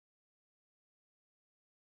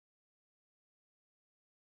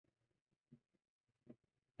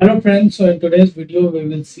Hello friends, so in today's video we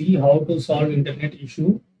will see how to solve internet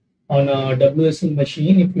issue on a WSL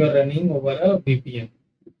machine if you are running over a VPN.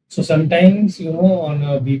 So sometimes on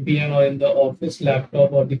a VPN or in the office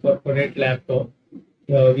laptop or the corporate laptop,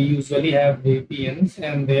 we usually have VPNs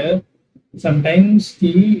and there sometimes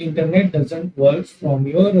the internet doesn't work from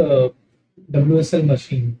your WSL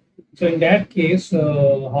machine. So in that case,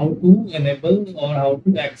 how to enable or how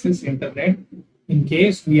to access internet in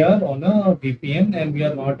case we are on a VPN and we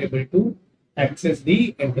are not able to access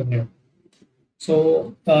the internet.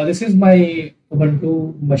 So this is my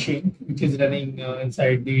Ubuntu machine, which is running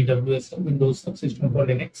inside the WSL Windows subsystem for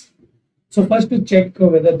Linux. So first to check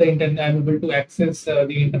whether the internet I'm able to access the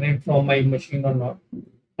internet from my machine or not,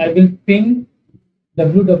 I will ping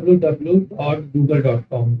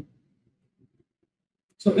www.google.com.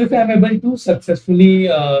 So if I'm able to successfully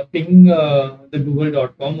ping the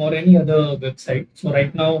google.com or any other website, so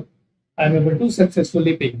right now I'm able to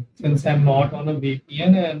successfully ping since I'm not on a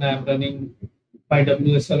VPN and I'm running my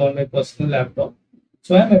WSL on my personal laptop.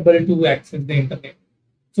 So I'm able to access the internet.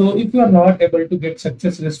 So if you are not able to get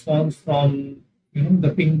success response from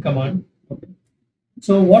the ping command, okay,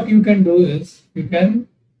 so what you can do is you can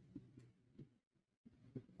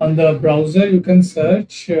on the browser you can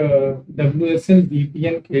search WSL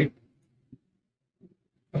VPN kit.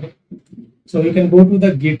 Okay. So you can go to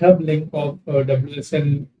the GitHub link of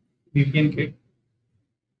WSL VPN kit,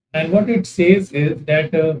 and what it says is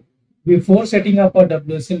that before setting up a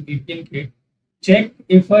WSL VPN kit, check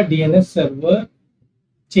if a DNS server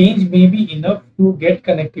change may be enough to get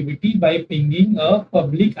connectivity by pinging a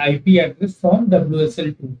public IP address from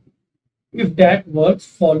WSL2. If that works,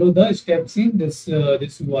 follow the steps in this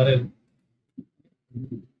URL.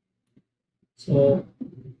 So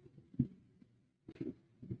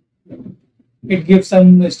it gives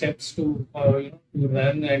some steps to to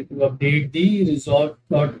run and to update the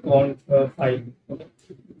resolve.conf file. Okay.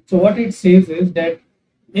 So what it says is that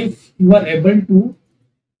if you are able to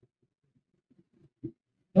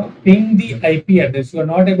ping the IP address, you are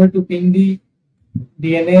not able to ping the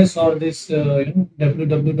DNS or this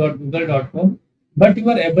www.google.com, but you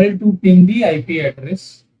are able to ping the IP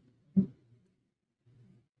address.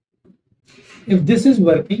 If this is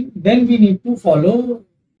working, then we need to follow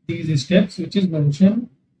these steps which is mentioned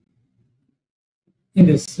in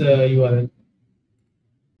this URL.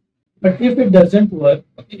 But if it doesn't work,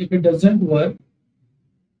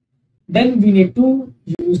 then we need to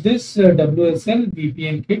use this WSL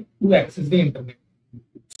VPN kit to access the internet.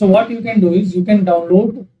 So what you can do is you can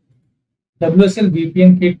download WSL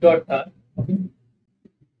VPN kit.tar. Okay.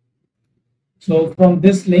 So from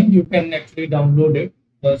this link you can actually download it.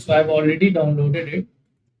 So I've already downloaded it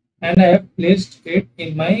and I have placed it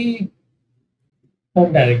in my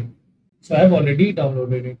home directory. So I've already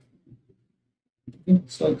downloaded it. Okay.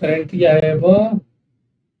 So currently I have a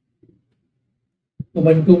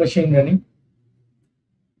Ubuntu machine running.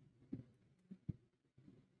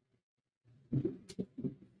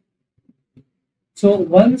 So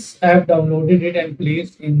once I have downloaded it and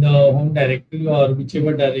placed in the home directory or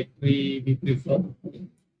whichever directory we prefer,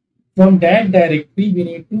 from that directory we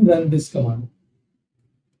need to run this command.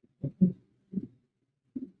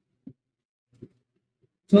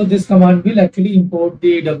 So this command will actually import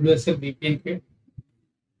the WSL VPN kit.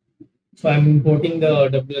 So I'm importing the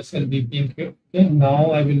WSL VPN kit. Okay,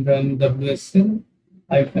 now I will run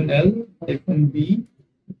WSL-L-B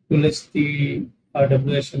to list the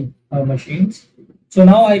WSL machines. So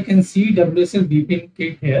now I can see WSL VPN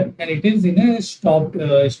kit here and it is in a stopped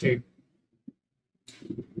state.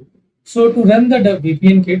 So to run the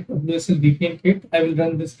VPN kit, WSL VPN kit, I will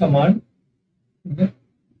run this command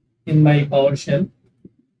in my PowerShell.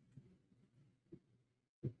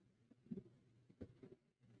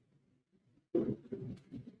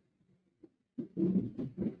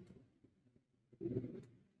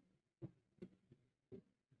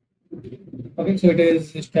 Okay, so it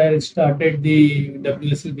is started the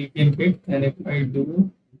WSL VPN kit, and if I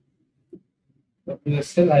do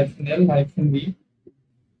WSL-L-V,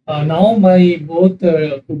 now my both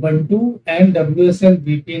Ubuntu and WSL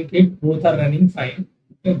VPN kit both are running fine.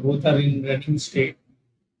 Okay, both are in running state.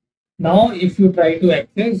 Now, if you try to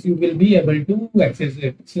access, you will be able to access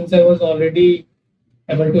it. Since I was already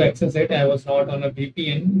able to access it, I was not on a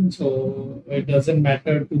VPN, so it doesn't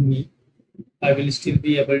matter to me. I will still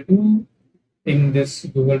be able to ping this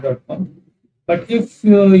google.com. But if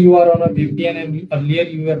you are on a VPN and earlier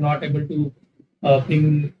you were not able to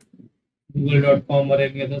ping google.com or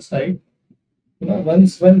any other site,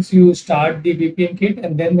 once you start the VPN kit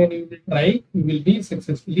and then when you will try, you will be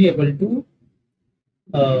successfully able to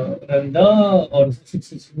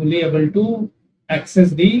successfully able to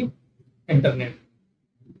access the internet.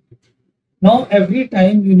 Now, every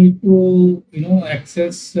time you need to,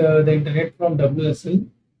 access the internet from WSL,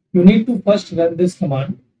 you need to first run this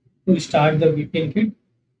command to start the VPN kit,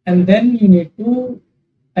 and then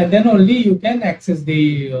and then only you can access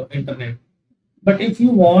the internet. But if you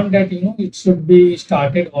want that, it should be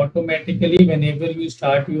started automatically whenever you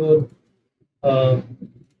start uh,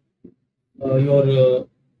 your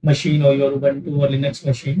machine or your Ubuntu or Linux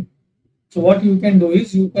machine. So what you can do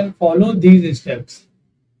is you can follow these steps.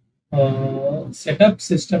 Set up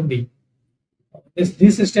system D. This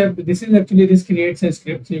creates a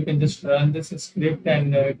script, so you can just run this script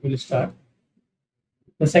and it will start.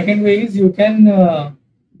 The second way is you can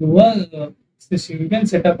you can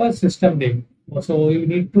set up a system name. So you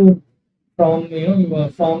need to from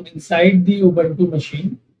inside the Ubuntu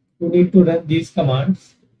machine, you need to run these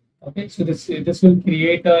commands. Okay, so this will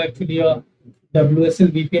create actually a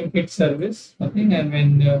WSL VPN kit service. Okay, and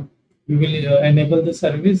when you will enable the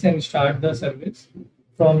service and start the service,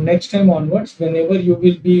 from next time onwards, whenever you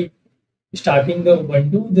will be starting the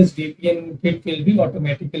Ubuntu, this VPN kit will be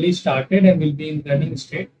automatically started and will be in running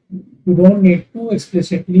state. You don't need to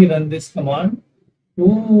explicitly run this command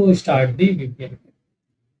to start the VPN.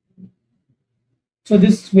 So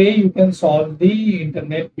this way you can solve the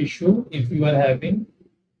internet issue if you are having,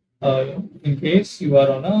 in case you are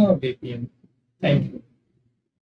on a VPN. Thank you.